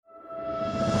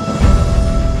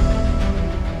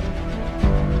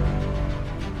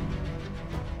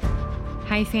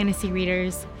Hi, fantasy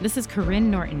readers. This is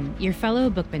Corinne Norton, your fellow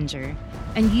bookbinger,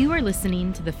 and you are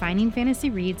listening to the Finding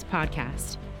Fantasy Reads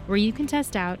podcast, where you can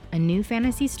test out a new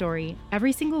fantasy story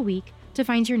every single week to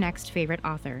find your next favorite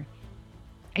author.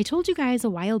 I told you guys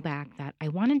a while back that I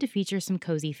wanted to feature some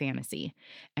cozy fantasy,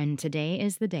 and today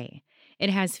is the day. It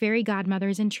has fairy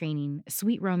godmothers in training,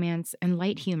 sweet romance, and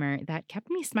light humor that kept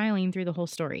me smiling through the whole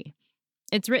story.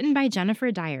 It's written by Jennifer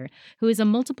Dyer, who is a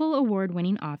multiple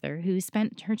award-winning author who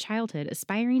spent her childhood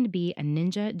aspiring to be a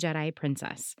ninja Jedi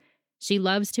princess. She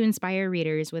loves to inspire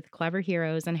readers with clever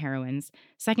heroes and heroines,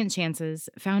 second chances,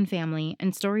 found family,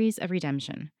 and stories of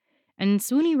redemption. And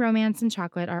swoony romance and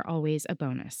chocolate are always a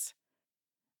bonus.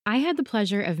 I had the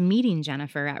pleasure of meeting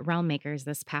Jennifer at Realm Makers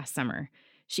this past summer.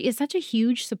 She is such a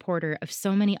huge supporter of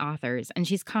so many authors, and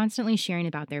she's constantly sharing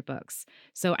about their books,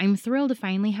 so I'm thrilled to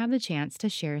finally have the chance to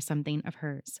share something of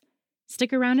hers.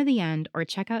 Stick around to the end or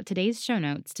check out today's show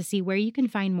notes to see where you can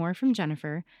find more from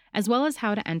Jennifer, as well as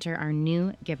how to enter our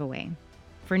new giveaway.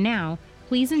 For now,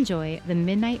 please enjoy The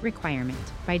Midnight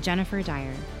Requirement by Jennifer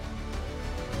Dyer.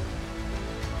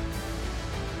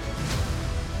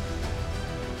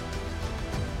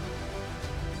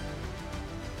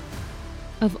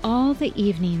 Of all the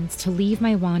evenings to leave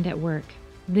my wand at work,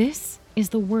 this is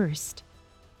the worst.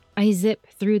 I zip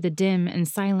through the dim and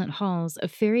silent halls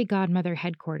of Fairy Godmother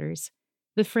headquarters,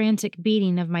 the frantic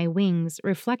beating of my wings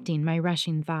reflecting my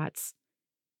rushing thoughts.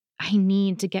 I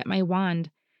need to get my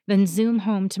wand, then zoom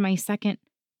home to my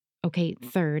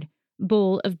third,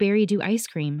 bowl of berry dew ice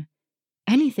cream.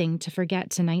 Anything to forget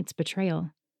tonight's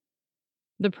betrayal.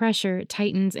 The pressure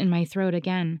tightens in my throat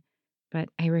again, but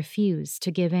I refuse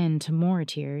to give in to more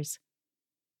tears.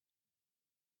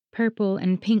 Purple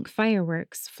and pink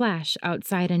fireworks flash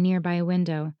outside a nearby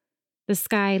window, the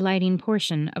sky lighting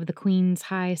portion of the Queen's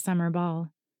High Summer Ball.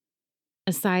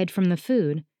 Aside from the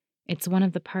food, it's one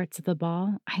of the parts of the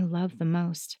ball I love the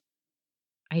most.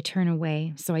 I turn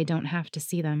away so I don't have to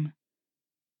see them.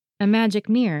 A magic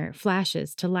mirror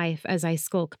flashes to life as I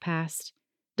skulk past,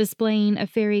 displaying a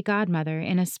fairy godmother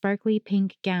in a sparkly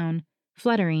pink gown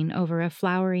fluttering over a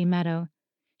flowery meadow,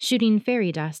 shooting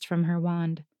fairy dust from her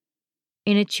wand.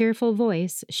 In a cheerful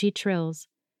voice, she trills,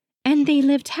 "And they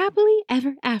lived happily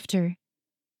ever after."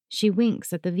 She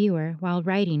winks at the viewer while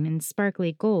writing in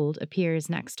sparkly gold appears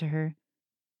next to her.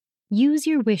 "Use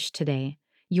your wish today.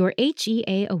 Your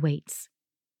HEA awaits."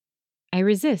 I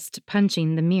resist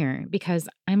punching the mirror because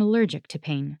I'm allergic to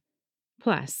pain.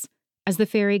 Plus, as the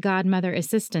fairy godmother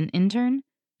assistant intern,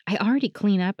 I already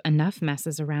clean up enough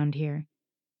messes around here.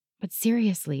 But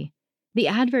seriously, the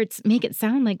adverts make it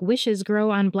sound like wishes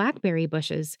grow on blackberry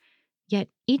bushes, yet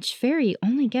each fairy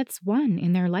only gets one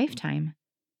in their lifetime.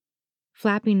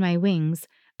 Flapping my wings,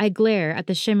 I glare at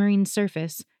the shimmering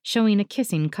surface, showing a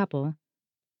kissing couple.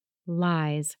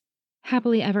 Lies.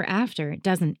 Happily ever after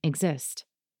doesn't exist.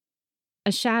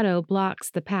 A shadow blocks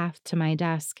the path to my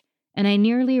desk, and I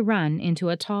nearly run into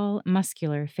a tall,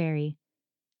 muscular fairy.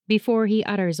 Before he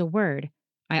utters a word,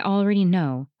 I already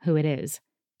know who it is,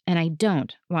 and I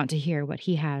don't want to hear what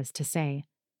he has to say.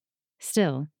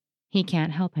 Still, he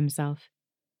can't help himself.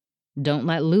 "Don't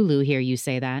let Lulu hear you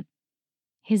say that."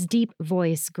 His deep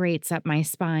voice grates up my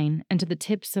spine and to the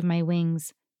tips of my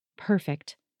wings.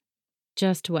 Perfect.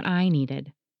 Just what I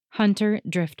needed. Hunter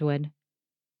Driftwood.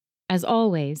 As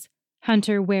always,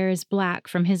 Hunter wears black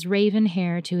from his raven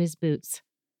hair to his boots.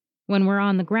 When we're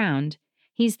on the ground,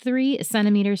 he's 3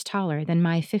 centimeters taller than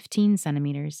my 15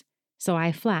 centimeters, so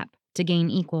I flap to gain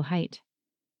equal height.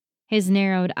 His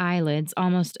narrowed eyelids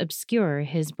almost obscure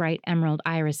his bright emerald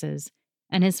irises,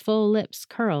 and his full lips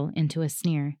curl into a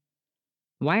sneer.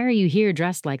 "Why are you here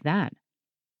dressed like that?"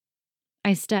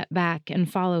 I step back and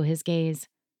follow his gaze.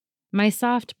 My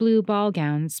soft blue ball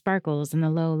gown sparkles in the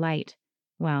low light,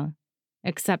 well,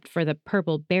 except for the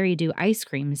purple berry dew ice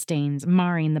cream stains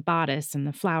marring the bodice and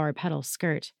the flower petal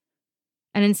skirt.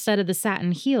 And instead of the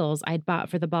satin heels I'd bought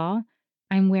for the ball,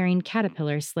 I'm wearing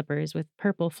caterpillar slippers with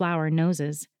purple flower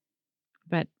noses.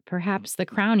 But perhaps the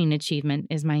crowning achievement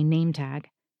is my name tag.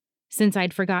 Since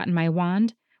I'd forgotten my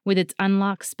wand, with its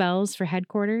unlock spells for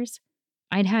headquarters,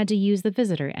 I'd had to use the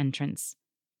visitor entrance.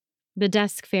 The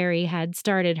desk fairy had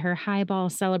started her high ball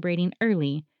celebrating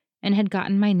early and had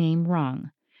gotten my name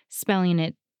wrong, spelling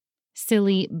it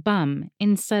silly bum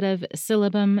instead of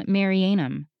syllabum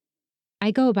Marianum.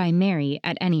 I go by Mary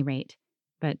at any rate,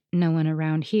 but no one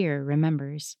around here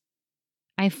remembers.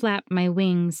 I flap my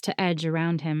wings to edge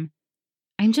around him.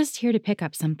 I'm just here to pick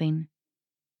up something.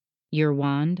 Your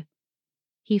wand?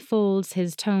 He folds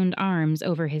his toned arms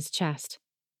over his chest.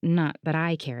 Not that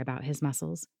I care about his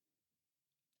muscles.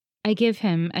 I give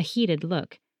him a heated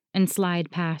look and slide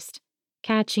past.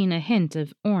 catching a hint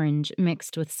of orange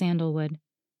mixed with sandalwood.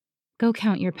 Go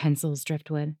count your pencils,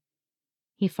 Driftwood.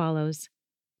 He follows.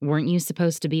 Weren't you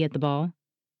supposed to be at the ball?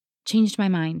 Changed my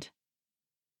mind.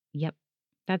 Yep,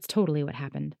 that's totally what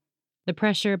happened. The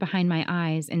pressure behind my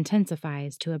eyes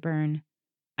intensifies to a burn.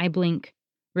 I blink,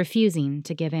 refusing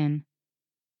to give in.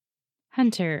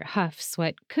 Hunter huffs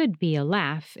what could be a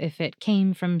laugh if it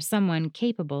came from someone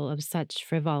capable of such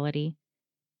frivolity.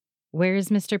 Where's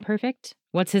Mr. Perfect?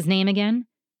 What's his name again?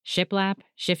 Shiplap?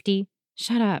 Shifty?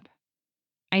 Shut up.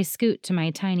 I scoot to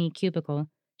my tiny cubicle,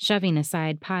 shoving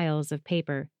aside piles of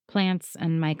paper, plants,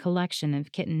 and my collection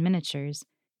of kitten miniatures,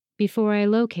 before I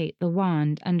locate the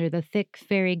wand under the thick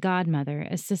fairy godmother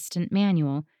assistant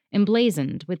manual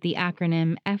emblazoned with the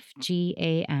acronym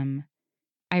FGAM.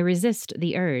 I resist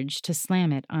the urge to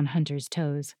slam it on Hunter's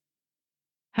toes.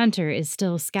 Hunter is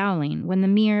still scowling when the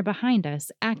mirror behind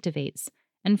us activates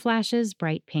and flashes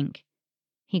bright pink.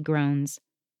 He groans.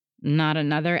 Not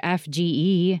another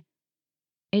FGE.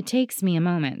 It takes me a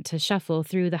moment to shuffle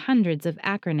through the hundreds of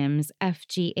acronyms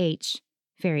FGH,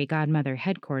 Fairy Godmother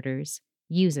Headquarters,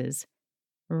 uses.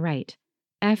 Right.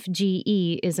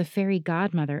 FGE is a Fairy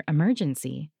Godmother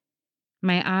emergency.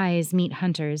 My eyes meet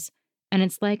Hunter's, and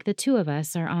it's like the two of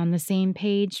us are on the same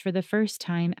page for the first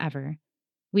time ever.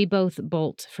 We both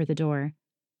bolt for the door.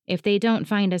 If they don't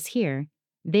find us here,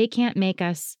 they can't make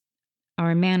us.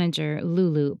 Our manager,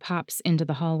 Lulu, pops into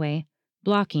the hallway,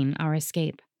 blocking our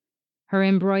escape. Her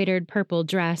embroidered purple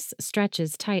dress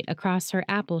stretches tight across her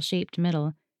apple-shaped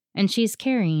middle, and she's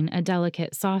carrying a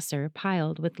delicate saucer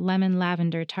piled with lemon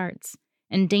lavender tarts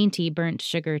and dainty burnt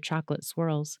sugar chocolate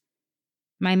swirls.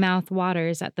 My mouth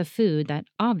waters at the food that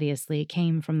obviously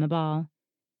came from the ball.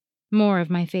 More of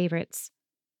my favorites.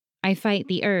 I fight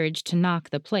the urge to knock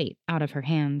the plate out of her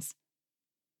hands.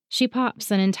 She pops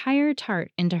an entire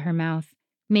tart into her mouth,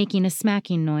 making a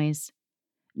smacking noise.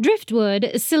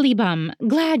 Driftwood, silly bum,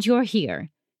 glad you're here.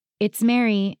 It's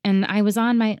Mary, and I was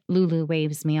on my. Lulu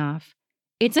waves me off.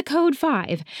 It's a code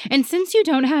 5, and since you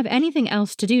don't have anything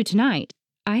else to do tonight,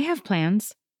 I have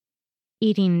plans.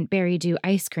 Eating berry dew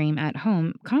ice cream at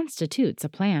home constitutes a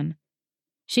plan.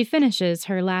 She finishes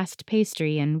her last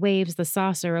pastry and waves the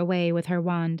saucer away with her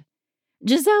wand.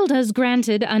 Giselda's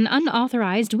granted an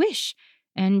unauthorized wish,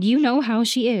 and you know how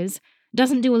she is.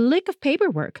 Doesn't do a lick of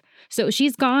paperwork, so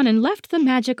she's gone and left the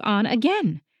magic on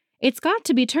again. It's got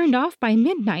to be turned off by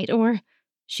midnight or,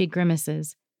 she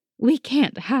grimaces, we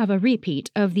can't have a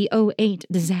repeat of the '08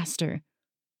 disaster.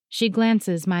 She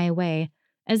glances my way,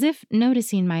 as if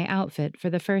noticing my outfit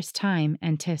for the first time,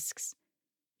 and tisks.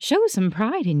 Show some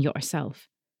pride in yourself.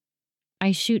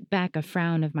 I shoot back a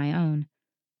frown of my own.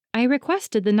 I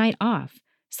requested the night off,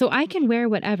 so I can wear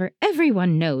whatever.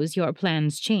 Everyone knows your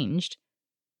plans changed.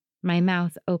 My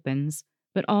mouth opens,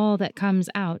 but all that comes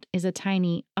out is a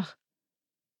tiny ugh.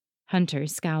 Hunter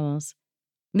scowls.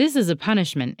 This is a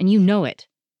punishment, and you know it.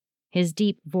 His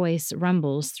deep voice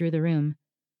rumbles through the room.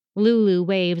 Lulu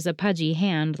waves a pudgy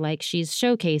hand like she's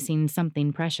showcasing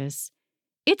something precious.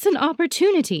 It's an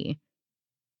opportunity.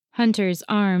 Hunter's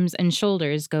arms and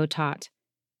shoulders go taut.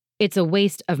 It's a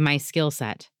waste of my skill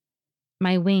set.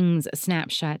 My wings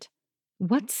snap shut.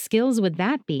 What skills would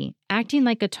that be? Acting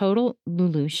like a total.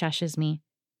 Lulu shushes me.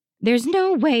 There's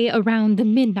no way around the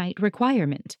midnight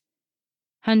requirement.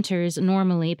 Hunter's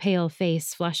normally pale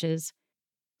face flushes.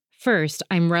 First,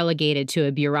 I'm relegated to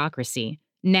a bureaucracy.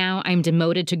 Now I'm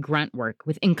demoted to grunt work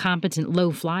with incompetent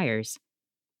low flyers.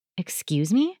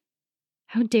 Excuse me?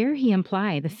 How dare he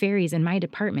imply the fairies in my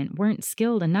department weren't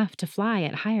skilled enough to fly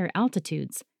at higher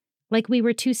altitudes? Like we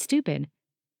were too stupid.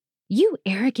 You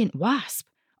arrogant wasp!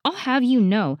 I'll have you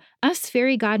know, us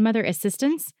fairy godmother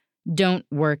assistants don't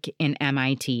work in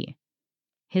MIT.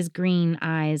 His green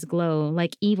eyes glow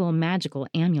like evil magical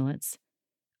amulets.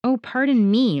 Oh,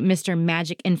 pardon me, Mr.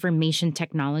 Magic Information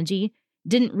Technology.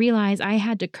 Didn't realize I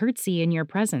had to curtsy in your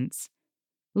presence.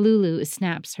 Lulu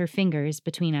snaps her fingers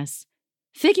between us.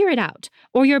 Figure it out,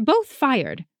 or you're both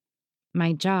fired.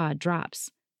 My jaw drops,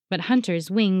 but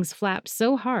Hunter's wings flap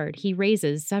so hard he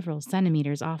raises several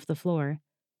centimeters off the floor.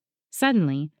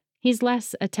 Suddenly, he's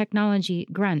less a technology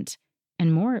grunt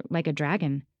and more like a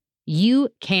dragon. You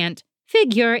can't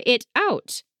figure it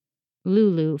out!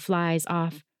 Lulu flies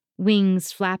off,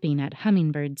 wings flapping at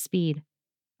hummingbird speed.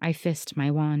 I fist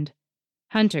my wand.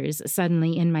 Hunter's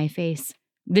suddenly in my face.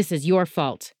 This is your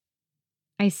fault.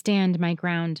 I stand my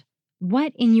ground.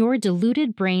 What in your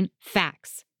deluded brain?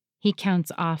 Facts. He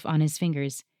counts off on his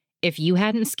fingers. If you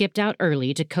hadn't skipped out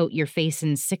early to coat your face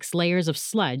in 6 layers of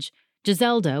sludge,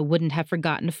 Giselda wouldn't have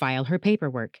forgotten to file her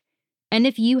paperwork. And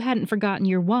if you hadn't forgotten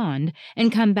your wand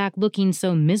and come back looking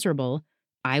so miserable,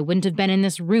 I wouldn't have been in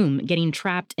this room getting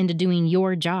trapped into doing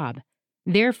your job.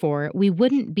 Therefore, we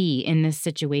wouldn't be in this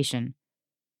situation.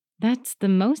 That's the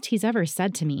most he's ever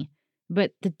said to me,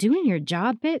 but the doing your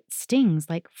job bit stings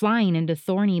like flying into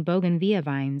thorny bougainvillea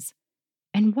vines.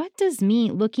 And what does me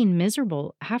looking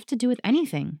miserable have to do with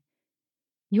anything?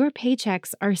 Your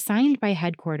paychecks are signed by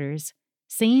headquarters,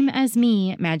 same as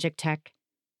me, Magic Tech.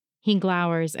 He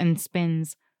glowers and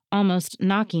spins, almost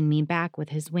knocking me back with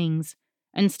his wings,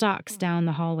 and stalks down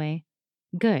the hallway.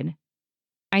 Good.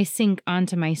 I sink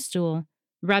onto my stool,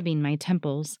 rubbing my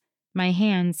temples, my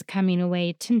hands coming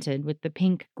away tinted with the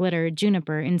pink glitter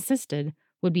Juniper insisted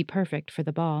would be perfect for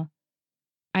the ball.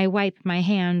 I wipe my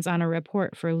hands on a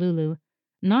report for Lulu,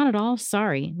 not at all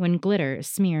sorry when glitter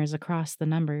smears across the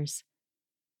numbers.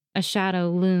 A shadow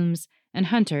looms, and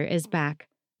Hunter is back,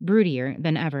 broodier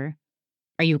than ever.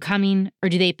 Are you coming, or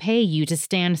do they pay you to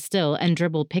stand still and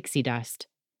dribble pixie dust?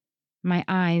 My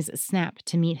eyes snap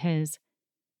to meet his.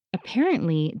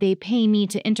 Apparently, they pay me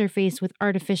to interface with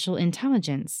artificial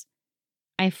intelligence.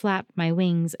 I flap my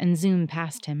wings and zoom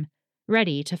past him,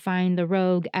 ready to find the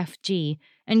rogue FG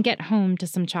and get home to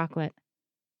some chocolate.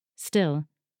 Still,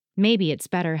 maybe it's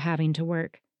better having to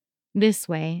work. This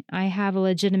way, I have a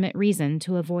legitimate reason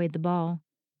to avoid the ball.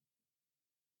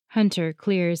 Hunter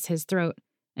clears his throat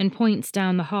and points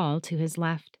down the hall to his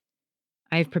left.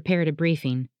 I've prepared a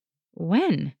briefing.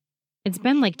 When? It's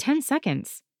been like 10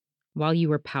 seconds. While you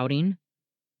were pouting?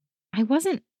 I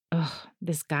wasn't. Ugh,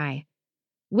 this guy.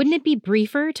 Wouldn't it be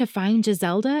briefer to find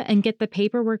Giselda and get the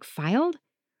paperwork filed?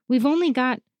 We've only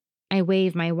got. I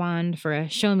wave my wand for a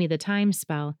show me the time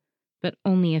spell, but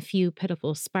only a few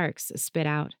pitiful sparks spit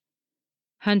out.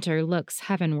 Hunter looks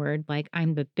heavenward like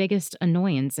I'm the biggest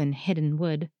annoyance in Hidden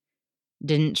Wood.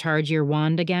 Didn't charge your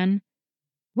wand again?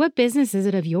 What business is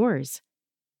it of yours?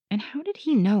 And how did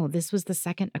he know this was the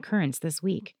second occurrence this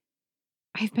week?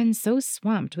 I've been so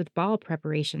swamped with ball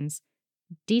preparations.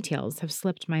 Details have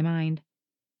slipped my mind.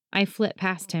 I flit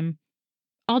past him.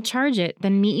 I'll charge it,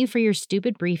 then meet you for your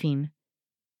stupid briefing.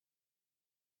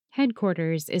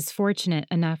 Headquarters is fortunate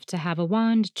enough to have a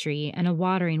wand tree and a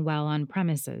watering well on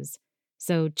premises,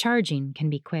 so charging can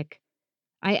be quick.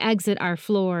 I exit our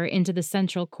floor into the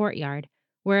central courtyard,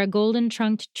 where a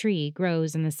golden-trunked tree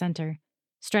grows in the center,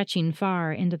 stretching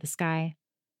far into the sky.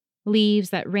 Leaves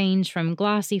that range from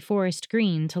glossy forest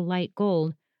green to light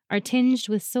gold are tinged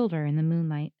with silver in the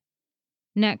moonlight.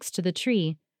 Next to the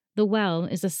tree, the well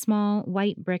is a small,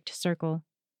 white-bricked circle.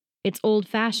 It's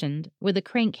old-fashioned, with a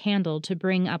crank handle to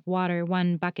bring up water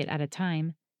one bucket at a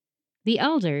time. The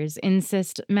elders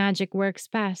insist magic works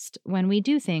best when we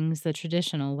do things the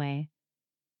traditional way.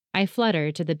 I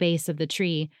flutter to the base of the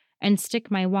tree and stick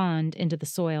my wand into the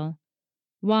soil.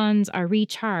 Wands are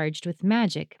recharged with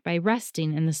magic by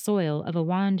resting in the soil of a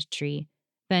wand tree,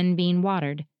 then being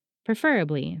watered,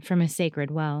 preferably from a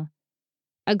sacred well.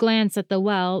 A glance at the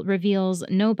well reveals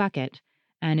no bucket,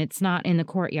 and it's not in the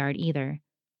courtyard either.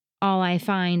 All I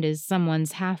find is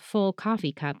someone's half-full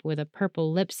coffee cup with a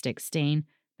purple lipstick stain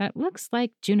that looks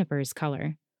like Juniper's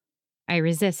color. I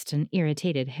resist an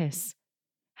irritated hiss.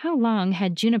 How long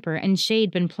had Juniper and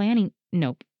Shade been planning?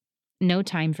 Nope. No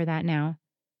time for that now.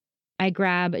 I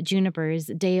grab Juniper's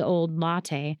day-old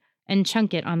latte and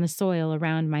chunk it on the soil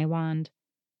around my wand.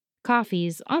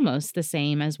 Coffee's almost the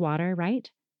same as water,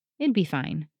 right? It'd be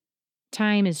fine.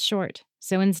 Time is short,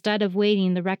 so instead of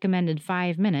waiting the recommended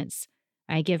 5 minutes,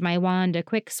 I give my wand a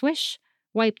quick swish,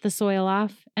 wipe the soil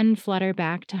off, and flutter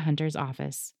back to Hunter's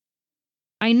office.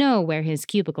 I know where his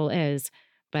cubicle is,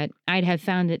 but I'd have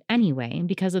found it anyway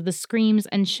because of the screams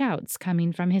and shouts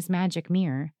coming from his magic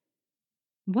mirror.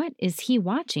 What is he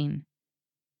watching?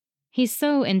 He's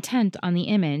so intent on the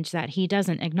image that he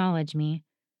doesn't acknowledge me.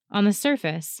 On the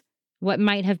surface, what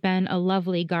might have been a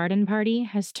lovely garden party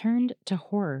has turned to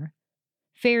horror.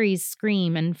 Fairies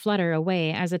scream and flutter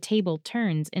away as a table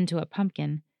turns into a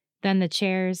pumpkin, then the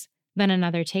chairs, then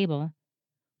another table.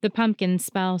 The pumpkin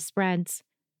spell spreads.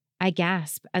 I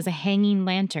gasp as a hanging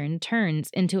lantern turns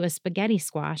into a spaghetti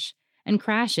squash and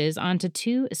crashes onto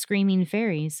 2 screaming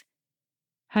fairies.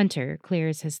 Hunter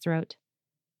clears his throat.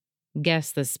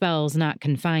 Guess the spell's not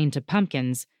confined to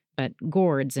pumpkins, but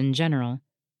gourds in general.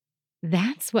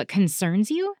 That's what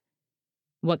concerns you?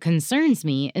 What concerns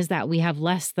me is that we have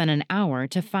less than an hour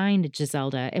to find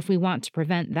Giselda if we want to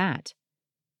prevent that.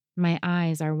 My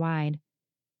eyes are wide.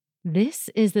 This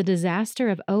is the disaster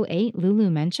of '08 Lulu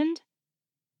mentioned?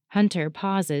 Hunter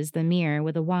pauses the mirror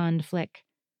with a wand flick.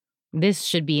 This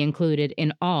should be included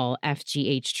in all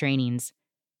FGH trainings.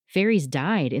 Fairies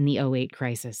died in the '08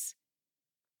 crisis.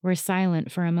 We're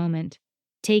silent for a moment,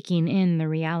 taking in the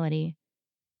reality.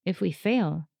 If we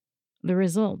fail, The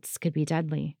results could be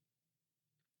deadly.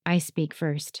 I speak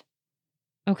first.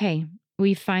 Okay,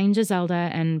 we find Giselda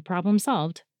and problem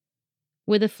solved.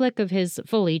 With a flick of his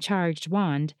fully charged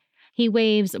wand, he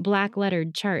waves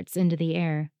black-lettered charts into the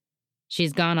air.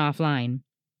 She's gone offline.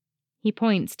 He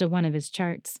points to one of his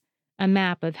charts, a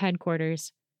map of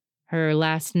headquarters. Her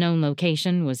last known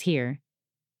location was here.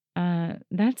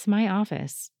 That's my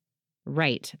office.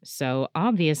 Right, so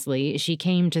obviously she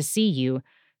came to see you,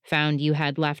 found you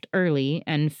had left early,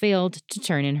 and failed to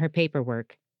turn in her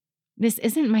paperwork. This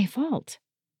isn't my fault.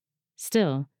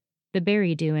 Still, the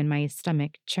berry dew in my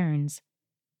stomach churns.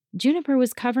 Juniper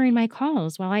was covering my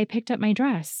calls while I picked up my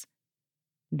dress.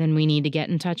 Then we need to get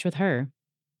in touch with her.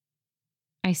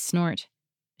 I snort.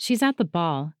 She's at the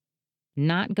ball.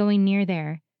 Not going near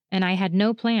there, and I had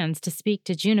no plans to speak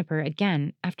to Juniper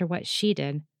again after what she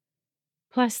did.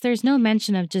 Plus, there's no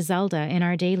mention of Giselda in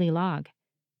our daily log.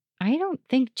 I don't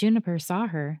think Juniper saw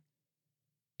her.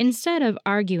 Instead of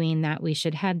arguing that we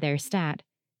should head there stat,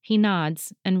 he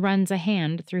nods and runs a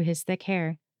hand through his thick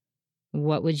hair.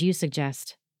 What would you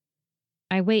suggest?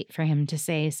 I wait for him to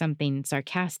say something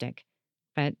sarcastic,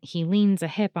 but he leans a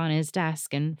hip on his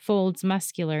desk and folds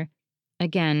muscular,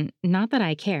 again, not that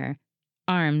I care,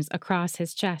 arms across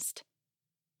his chest.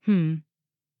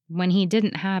 When he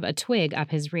didn't have a twig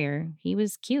up his rear, he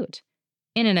was cute.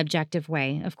 In an objective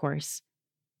way, of course.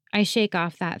 I shake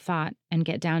off that thought and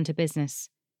get down to business.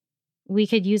 We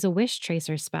could use a wish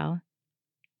tracer spell.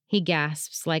 He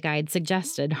gasps like I'd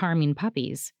suggested harming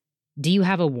puppies. Do you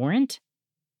have a warrant?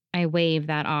 I wave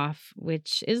that off,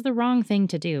 which is the wrong thing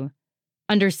to do.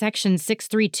 Under Section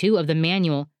 632 of the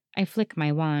manual, I flick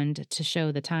my wand to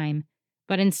show the time,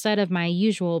 but instead of my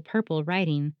usual purple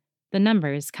writing, the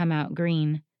numbers come out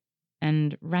green.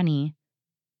 And runny.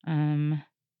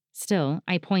 Still,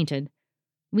 I pointed.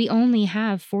 We only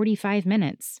have 45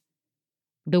 minutes.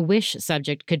 The wish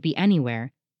subject could be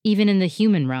anywhere, even in the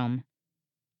human realm.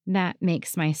 That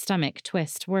makes my stomach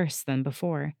twist worse than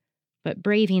before, but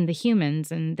braving the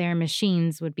humans and their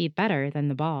machines would be better than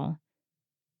the ball.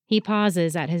 He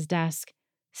pauses at his desk,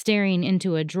 staring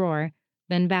into a drawer,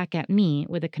 then back at me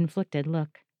with a conflicted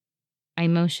look. I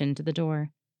motion to the door.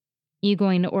 You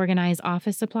going to organize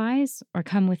office supplies or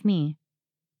come with me?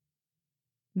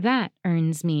 That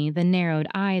earns me the narrowed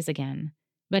eyes again,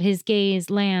 but his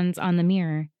gaze lands on the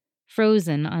mirror,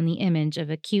 frozen on the image of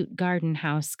a cute garden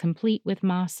house complete with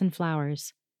moss and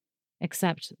flowers.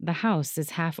 Except the house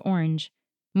is half orange,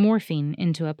 morphing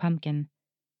into a pumpkin.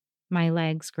 My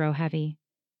legs grow heavy.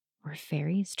 Were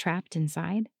fairies trapped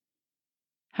inside?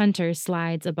 Hunter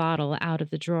slides a bottle out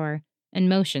of the drawer and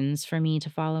motions for me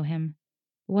to follow him.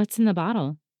 What's in the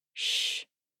bottle? Shh.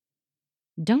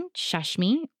 Don't shush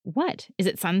me. What? Is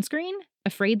it sunscreen?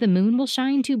 Afraid the moon will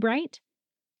shine too bright?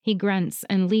 He grunts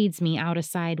and leads me out a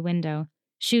side window,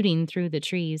 shooting through the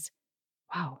trees.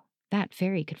 Wow, that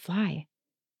fairy could fly.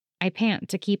 I pant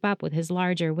to keep up with his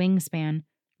larger wingspan,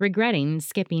 regretting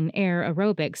skipping air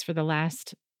aerobics for the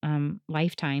last,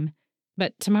 lifetime.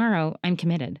 But tomorrow I'm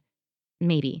committed.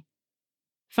 Maybe.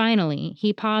 Finally,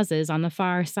 he pauses on the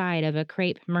far side of a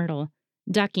crepe myrtle,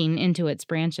 ducking into its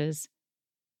branches.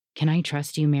 Can I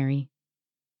trust you, Mary?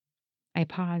 I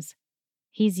pause.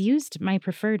 He's used my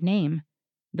preferred name,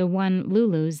 the one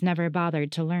Lulu's never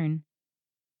bothered to learn.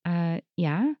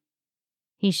 Yeah?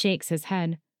 He shakes his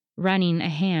head, running a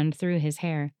hand through his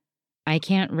hair. I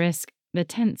can't risk. The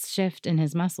tense shift in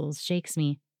his muscles shakes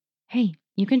me. Hey,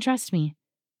 you can trust me.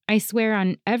 I swear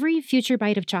on every future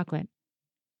bite of chocolate.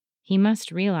 He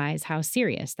must realize how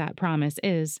serious that promise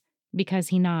is, because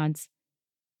he nods.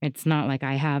 It's not like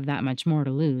I have that much more to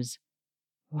lose.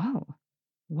 Whoa,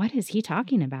 what is he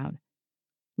talking about?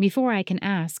 Before I can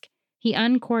ask, he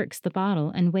uncorks the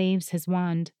bottle and waves his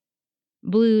wand.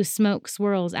 Blue smoke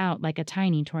swirls out like a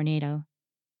tiny tornado.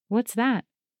 What's that?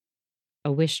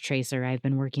 A wish tracer I've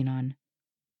been working on.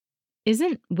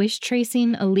 Isn't wish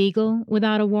tracing illegal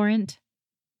without a warrant?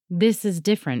 This is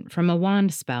different from a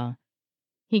wand spell.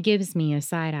 He gives me a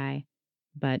side eye,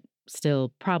 but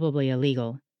still probably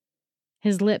illegal.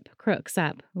 His lip crooks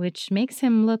up, which makes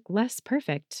him look less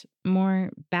perfect, more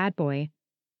bad boy.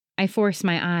 I force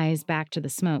my eyes back to the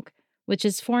smoke, which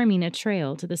is forming a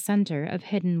trail to the center of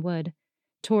hidden wood,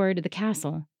 toward the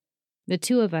castle. The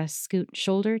two of us scoot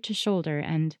shoulder to shoulder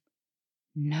and...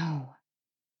 No.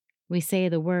 We say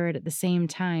the word at the same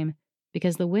time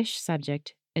because the wish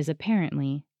subject is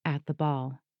apparently at the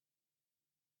ball.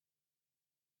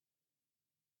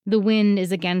 The wind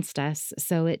is against us,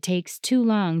 so it takes too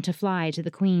long to fly to the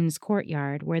Queen's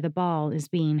courtyard where the ball is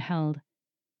being held.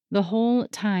 The whole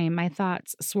time my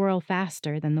thoughts swirl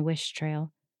faster than the wish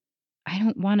trail. I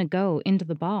don't want to go into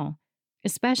the ball.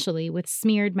 especially with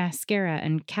smeared mascara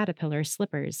and caterpillar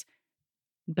slippers.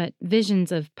 But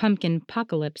visions of pumpkin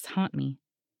apocalypse haunt me.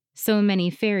 So many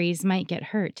fairies might get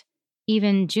hurt,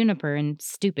 even Juniper and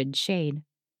stupid Shade.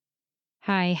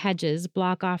 High hedges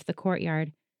block off the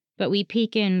courtyard, but we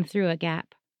peek in through a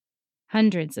gap.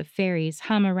 Hundreds of fairies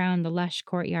hum around the lush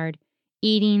courtyard,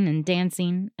 eating and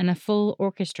dancing, and a full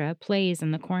orchestra plays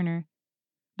in the corner.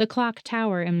 The clock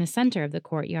tower in the center of the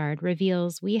courtyard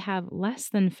reveals we have less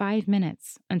than 5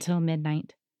 minutes until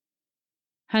midnight.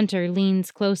 Hunter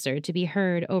leans closer to be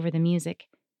heard over the music,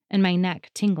 and my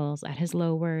neck tingles at his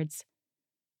low words.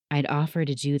 I'd offer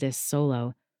to do this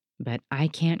solo, but I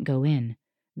can't go in.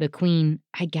 The queen,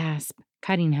 I gasp,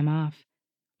 cutting him off.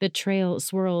 The trail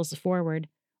swirls forward,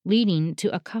 leading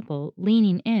to a couple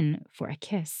leaning in for a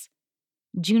kiss.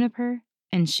 Juniper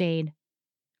and Shade.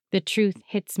 The truth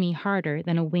hits me harder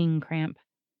than a wing cramp.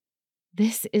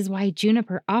 This is why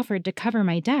Juniper offered to cover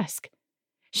my desk.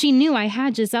 She knew I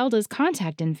had Giselda's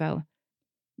contact info.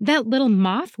 That little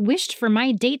moth wished for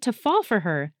my date to fall for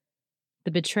her.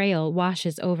 The betrayal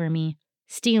washes over me,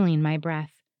 stealing my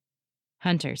breath.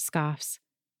 Hunter scoffs.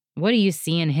 What do you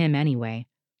see in him anyway?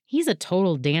 He's a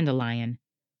total dandelion.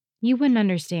 You wouldn't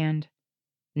understand.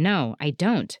 No, I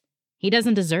don't. He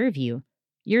doesn't deserve you.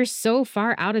 You're so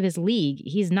far out of his league,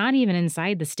 he's not even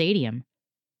inside the stadium.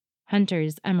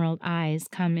 Hunter's emerald eyes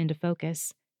come into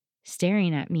focus,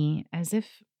 staring at me as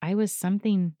if I was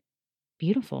something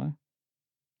beautiful.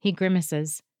 He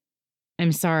grimaces.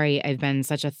 I'm sorry I've been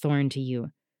such a thorn to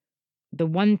you. The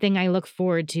one thing I look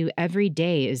forward to every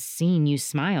day is seeing you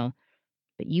smile,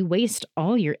 but you waste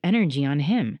all your energy on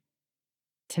him.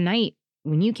 Tonight,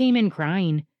 when you came in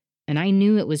crying, and I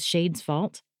knew it was Shade's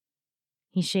fault,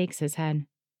 he shakes his head.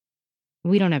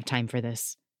 We don't have time for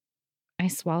this. I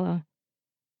swallow.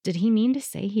 Did he mean to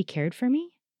say he cared for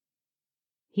me?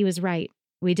 He was right.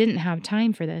 We didn't have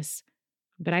time for this.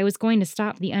 But I was going to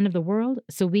stop the end of the world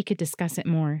so we could discuss it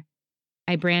more.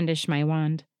 I brandish my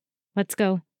wand. Let's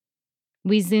go.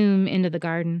 We zoom into the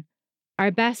garden. Our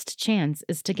best chance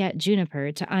is to get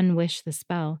Juniper to unwish the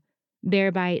spell,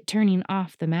 thereby turning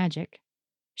off the magic.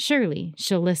 Surely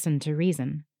she'll listen to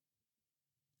reason.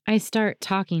 I start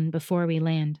talking before we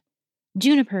land.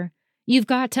 Juniper, you've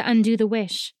got to undo the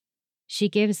wish. She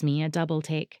gives me a double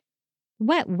take.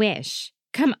 What wish?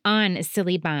 Come on,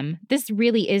 silly bum. This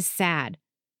really is sad.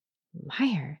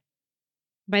 Liar.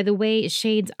 By the way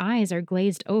Shade's eyes are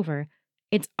glazed over,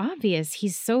 it's obvious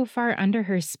he's so far under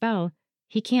her spell,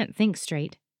 he can't think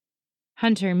straight.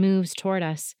 Hunter moves toward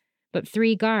us, but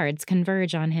 3 guards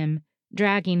converge on him,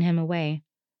 dragging him away.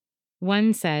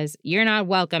 One says, You're not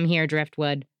welcome here,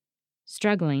 Driftwood.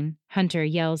 Struggling, Hunter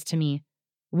yells to me,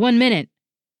 1 minute.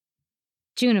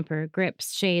 Juniper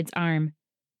grips Shade's arm.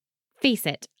 Face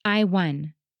it, I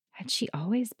won. Had she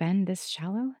always been this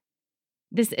shallow?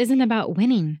 This isn't about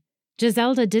winning.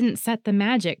 Giselda didn't set the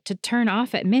magic to turn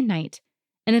off at midnight,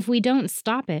 and if we don't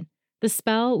stop it, the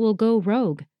spell will go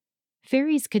rogue.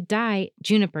 Fairies could die,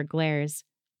 Juniper glares.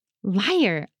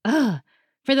 Liar! Ugh!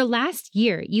 For the last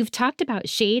year, you've talked about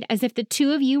Shade as if the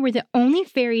 2 of you were the only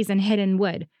fairies in Hidden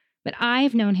Wood, but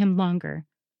I've known him longer.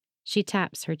 She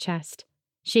taps her chest,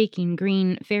 shaking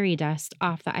green fairy dust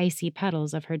off the icy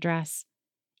petals of her dress.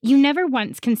 You never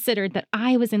once considered that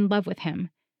I was in love with him.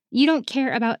 You don't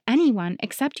care about anyone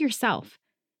except yourself.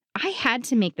 I had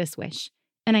to make this wish,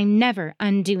 and I'm never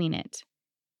undoing it.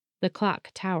 The clock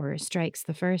tower strikes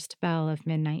the first bell of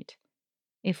midnight.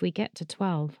 If we get to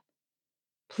 12.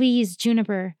 Please,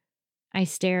 Juniper. I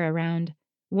stare around,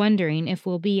 wondering if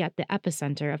we'll be at the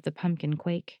epicenter of the pumpkin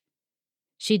quake.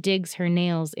 She digs her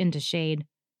nails into Shade.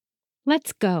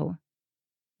 Let's go.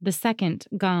 The second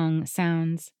gong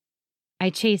sounds. I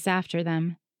chase after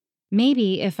them.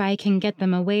 Maybe if I can get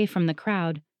them away from the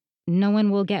crowd, no one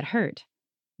will get hurt.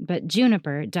 But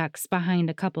Juniper ducks behind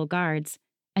a couple guards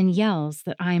and yells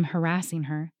that I'm harassing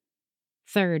her.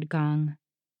 Third gong.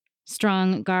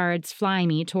 Strong guards fly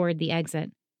me toward the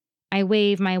exit. I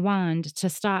wave my wand to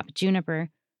stop Juniper,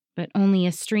 but only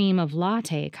a stream of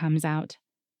latte comes out.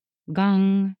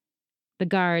 Gong. The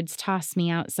guards toss me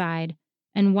outside,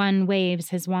 and one waves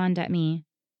his wand at me.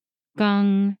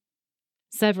 Gong.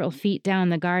 Several feet down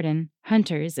the garden,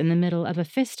 Hunter's in the middle of a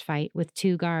fist fight with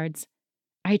 2 guards.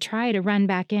 I try to run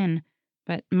back in,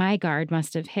 but my guard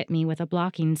must have hit me with a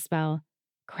blocking spell.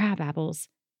 Crab apples.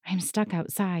 I'm stuck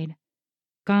outside.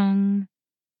 Gong.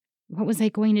 What was I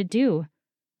going to do?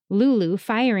 Lulu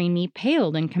firing me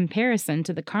paled in comparison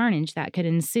to the carnage that could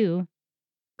ensue.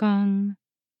 Gong.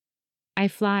 I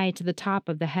fly to the top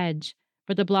of the hedge,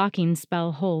 but the blocking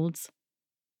spell holds.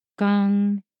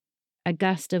 Gong. A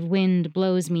gust of wind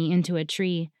blows me into a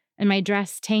tree, and my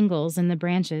dress tangles in the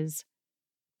branches.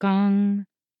 Gong.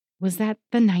 Was that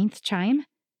the 9th chime?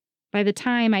 By the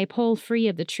time I pull free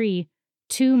of the tree,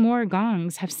 2 more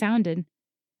gongs have sounded.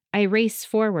 I race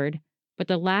forward, but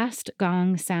the last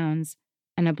gong sounds,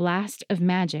 and a blast of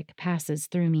magic passes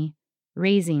through me,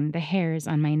 raising the hairs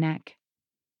on my neck.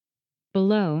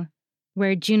 Below,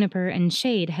 where Juniper and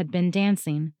Shade had been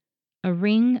dancing, a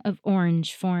ring of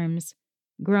orange forms,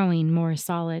 growing more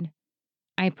solid.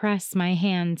 I press my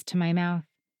hand to my mouth.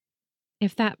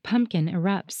 If that pumpkin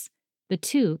erupts, the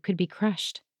 2 could be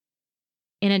crushed.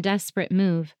 In a desperate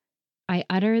move, I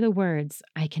utter the words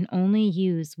I can only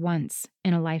use once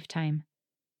in a lifetime.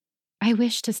 I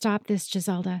wish to stop this,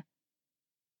 Giselda.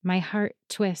 My heart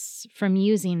twists from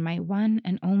using my one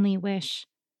and only wish,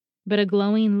 but a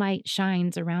glowing light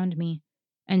shines around me,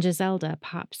 and Giselda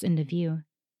pops into view.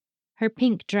 Her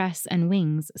pink dress and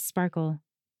wings sparkle.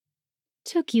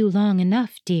 Took you long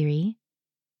enough, dearie.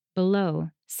 Below,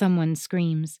 someone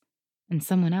screams, and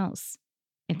someone else.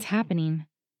 It's happening.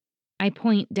 I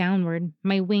point downward,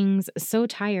 my wings so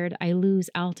tired I lose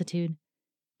altitude.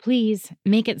 Please,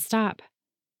 make it stop.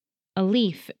 A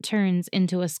leaf turns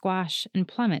into a squash and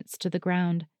plummets to the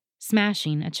ground,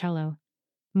 smashing a cello.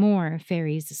 More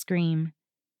fairies scream.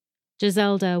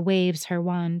 Giselda waves her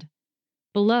wand.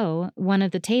 Below, one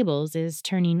of the tables is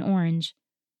turning orange,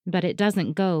 but it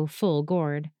doesn't go full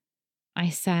gourd. I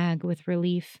sag with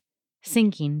relief,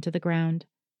 sinking to the ground.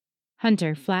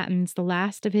 Hunter flattens the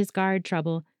last of his guard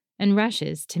trouble and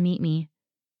rushes to meet me.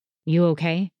 You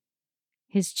okay?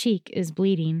 His cheek is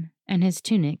bleeding and his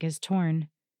tunic is torn.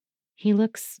 He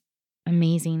looks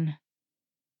amazing.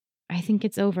 I think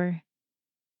it's over.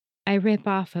 I rip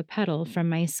off a petal from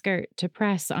my skirt to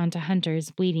press onto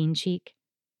Hunter's bleeding cheek.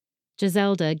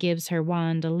 Giselda gives her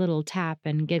wand a little tap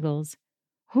and giggles.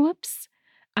 Whoops!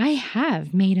 I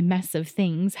have made a mess of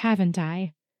things, haven't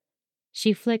I?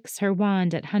 She flicks her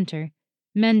wand at Hunter,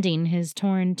 mending his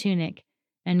torn tunic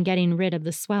and getting rid of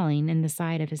the swelling in the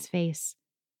side of his face.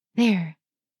 There!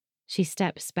 She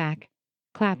steps back,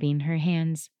 clapping her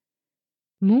hands.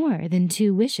 More than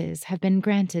 2 wishes have been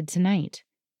granted tonight.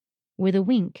 With a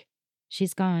wink,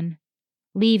 she's gone,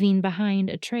 leaving behind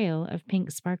a trail of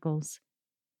pink sparkles.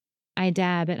 I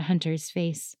dab at Hunter's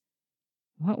face.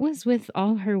 What was with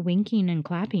all her winking and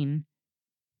clapping?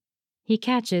 He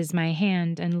catches my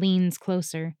hand and leans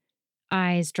closer,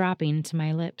 eyes dropping to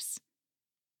my lips.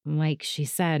 Like she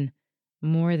said,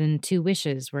 more than 2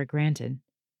 wishes were granted.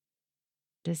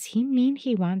 Does he mean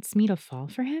he wants me to fall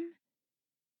for him?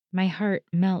 My heart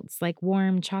melts like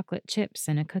warm chocolate chips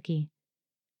in a cookie.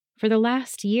 For the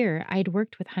last year, I'd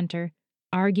worked with Hunter,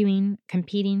 arguing,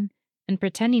 competing, and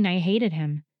pretending I hated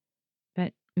him.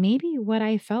 But maybe what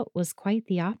I felt was quite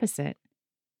the opposite.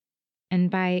 And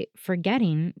by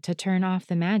forgetting to turn off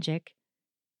the magic,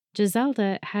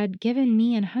 Giselda had given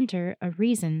me and Hunter a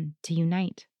reason to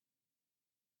unite.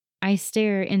 I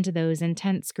stare into those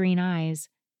intense green eyes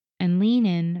and lean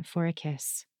in for a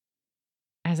kiss.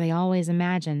 As I always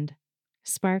imagined,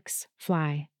 sparks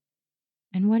fly.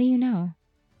 And what do you know?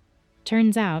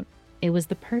 Turns out it was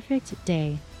the perfect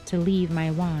day to leave my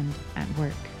wand at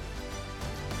work.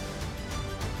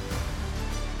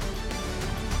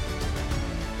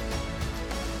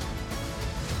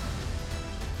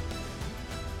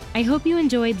 I hope you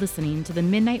enjoyed listening to The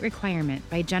Midnight Requirement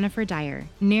by Jennifer Dyer,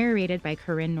 narrated by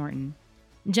Corinne Norton.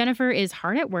 Jennifer is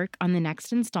hard at work on the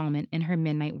next installment in her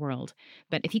Midnight World,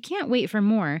 but if you can't wait for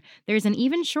more, there's an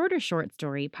even shorter short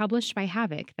story published by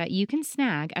Havoc that you can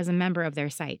snag as a member of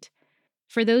their site.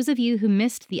 For those of you who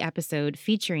missed the episode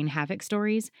featuring Havoc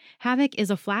stories, Havoc is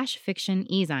a flash fiction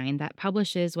e-zine that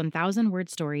publishes 1,000-word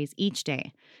stories each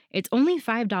day. It's only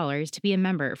 $5 to be a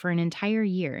member for an entire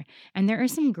year, and there are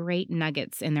some great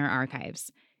nuggets in their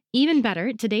archives. Even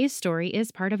better, today's story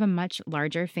is part of a much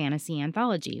larger fantasy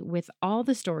anthology with all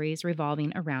the stories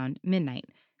revolving around midnight,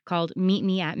 called Meet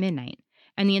Me at Midnight.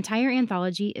 And the entire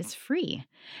anthology is free.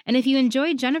 And if you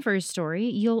enjoyed Jennifer's story,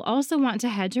 you'll also want to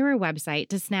head to her website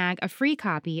to snag a free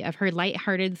copy of her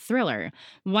lighthearted thriller,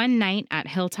 One Night at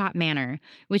Hilltop Manor,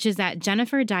 which is at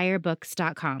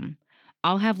jenniferdyerbooks.com.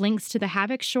 I'll have links to the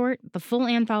Havoc short, the full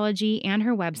anthology, and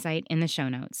her website in the show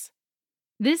notes.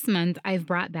 This month, I've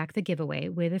brought back the giveaway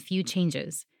with a few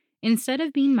changes. Instead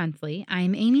of being monthly,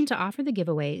 I'm aiming to offer the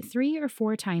giveaway 3 or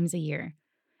 4 times a year.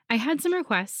 I had some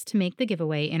requests to make the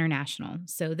giveaway international,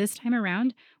 so this time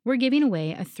around, we're giving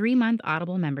away a 3-month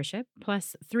Audible membership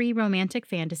plus 3 romantic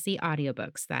fantasy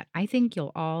audiobooks that I think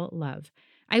you'll all love.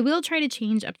 I will try to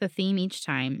change up the theme each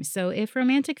time, so if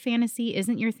romantic fantasy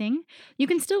isn't your thing, you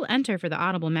can still enter for the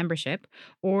Audible membership,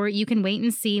 or you can wait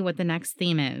and see what the next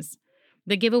theme is.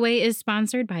 The giveaway is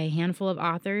sponsored by a handful of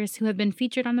authors who have been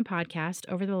featured on the podcast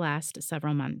over the last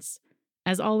several months.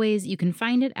 As always, you can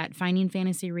find it at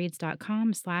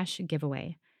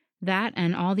findingfantasyreads.com/giveaway. That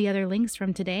and all the other links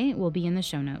from today will be in the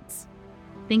show notes.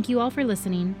 Thank you all for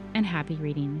listening, and happy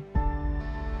reading.